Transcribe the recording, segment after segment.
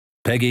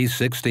Peggy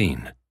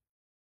 16.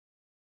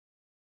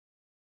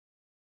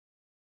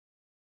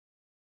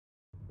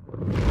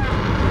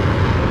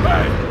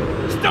 Hey!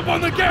 Step on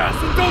the gas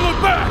and don't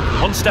look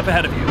back! One step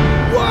ahead of you.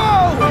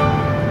 Whoa!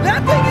 That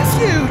thing is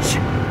huge!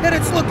 And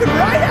it's looking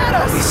right at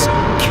us! This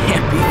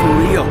can't be for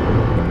real.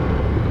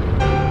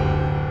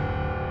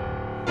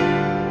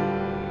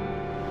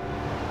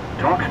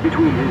 Talks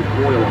between His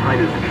Royal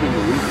Highness King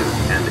Regent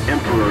and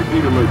Emperor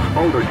Edamus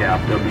Aldergap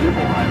of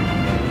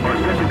Nibelheim are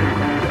set to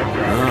conclude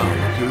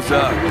a Who's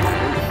up?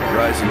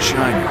 Rise and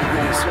shine, your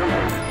highness.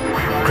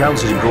 Crown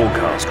City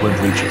broadcast won't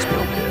reach us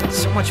beyond here.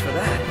 So much for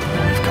that.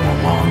 We've come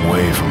a long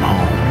way from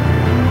home.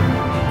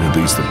 At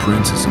least the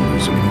prince isn't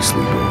losing any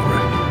sleep over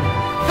it.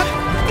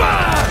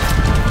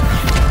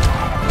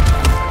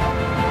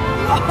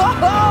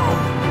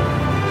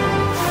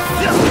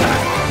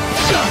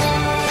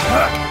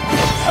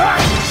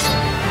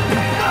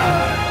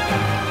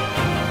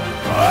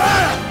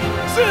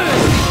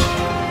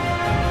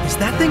 Is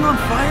that thing on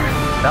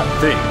fire? That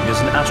thing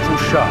is an astral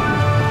shard.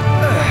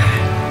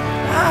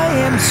 I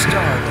am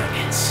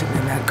starving. Sitting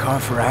in that car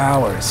for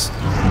hours.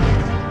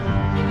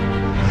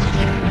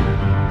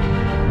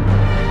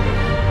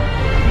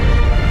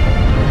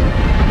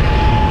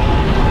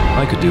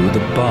 I could do with a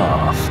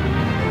bath.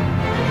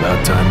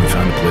 About time we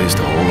found a place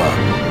to hole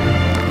up.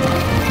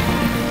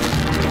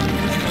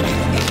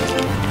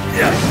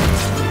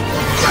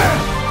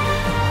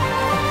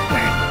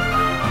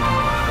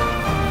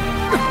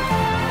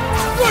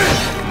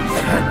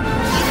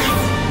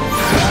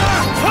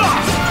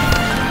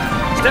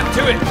 Step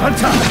to it! On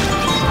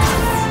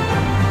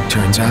time!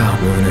 Turns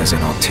out Luna's in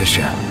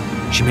Altissia.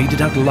 She made it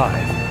out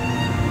alive.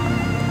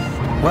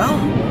 Well,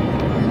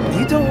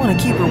 you don't want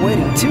to keep her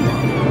waiting too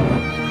long.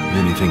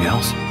 Anything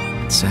else?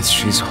 It says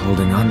she's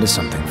holding on to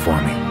something for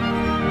me.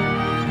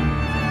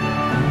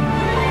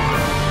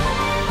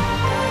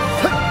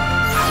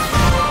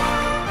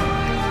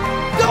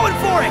 Going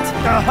for it!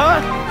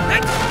 Uh-huh!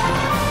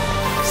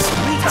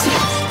 Sweet!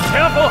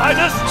 Careful,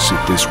 Highness! Sit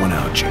this one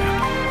out,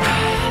 champ.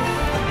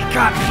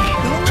 Got me!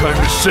 Time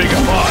to say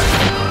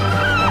goodbye.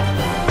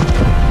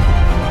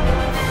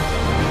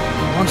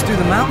 Once through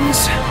the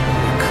mountains,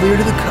 clear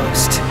to the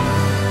coast.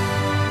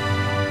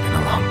 Been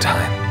a long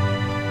time.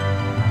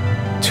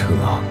 Too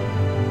long.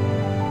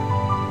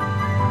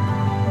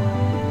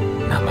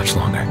 Not much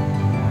longer.